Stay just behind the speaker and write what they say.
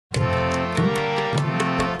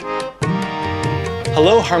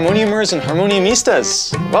Hello Harmoniumers and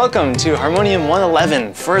Harmoniumistas! Welcome to Harmonium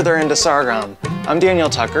 111, Further into Sargam. I'm Daniel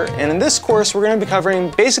Tucker, and in this course we're going to be covering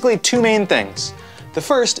basically two main things. The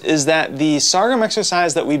first is that the Sargam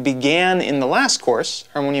exercise that we began in the last course,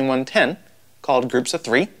 Harmonium 110, called Groups of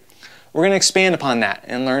 3, we're going to expand upon that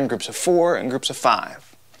and learn Groups of 4 and Groups of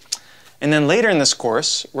 5. And then later in this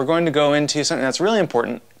course, we're going to go into something that's really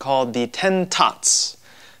important called the 10 tots.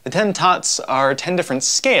 The 10 tots are 10 different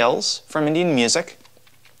scales from Indian music.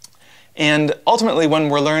 And ultimately, when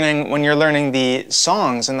you're learning the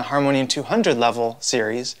songs in the Harmonium 200 level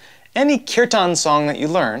series, any kirtan song that you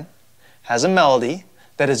learn has a melody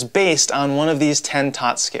that is based on one of these 10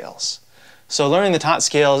 tot scales. So learning the tot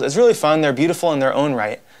scales is really fun. They're beautiful in their own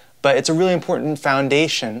right, but it's a really important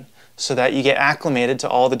foundation so that you get acclimated to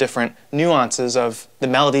all the different nuances of the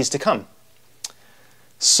melodies to come.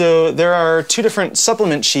 So there are two different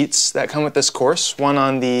supplement sheets that come with this course, one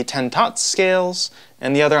on the 10 tot scales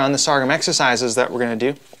and the other on the Sargam exercises that we're going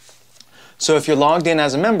to do. So if you're logged in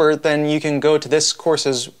as a member, then you can go to this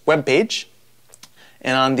course's webpage,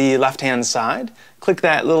 and on the left-hand side, click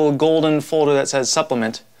that little golden folder that says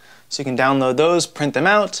supplement. So you can download those, print them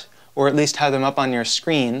out, or at least have them up on your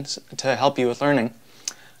screens to help you with learning.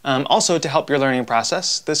 Also, to help your learning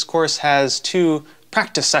process, this course has 2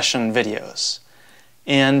 practice session videos.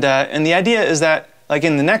 And the idea is that, like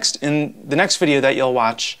in the next video that you'll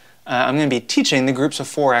watch, I'm going to be teaching the Groups of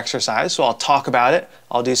 4 exercise, so I'll talk about it,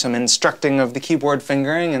 I'll do some instructing of the keyboard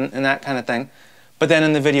fingering and that kind of thing. But then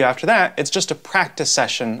in the video after that, it's just a practice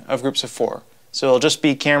session of Groups of 4. So it'll just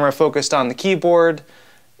be camera focused on the keyboard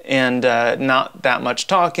and not that much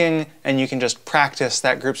talking, and you can just practice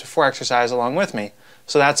that Groups of 4 exercise along with me.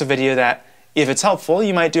 So that's a video that, if it's helpful,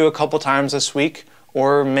 you might do a couple times this week,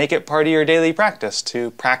 or make it part of your daily practice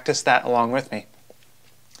to practice that along with me.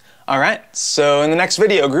 Alright, so in the next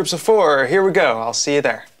video, Groups of 4, here we go. I'll see you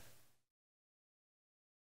there.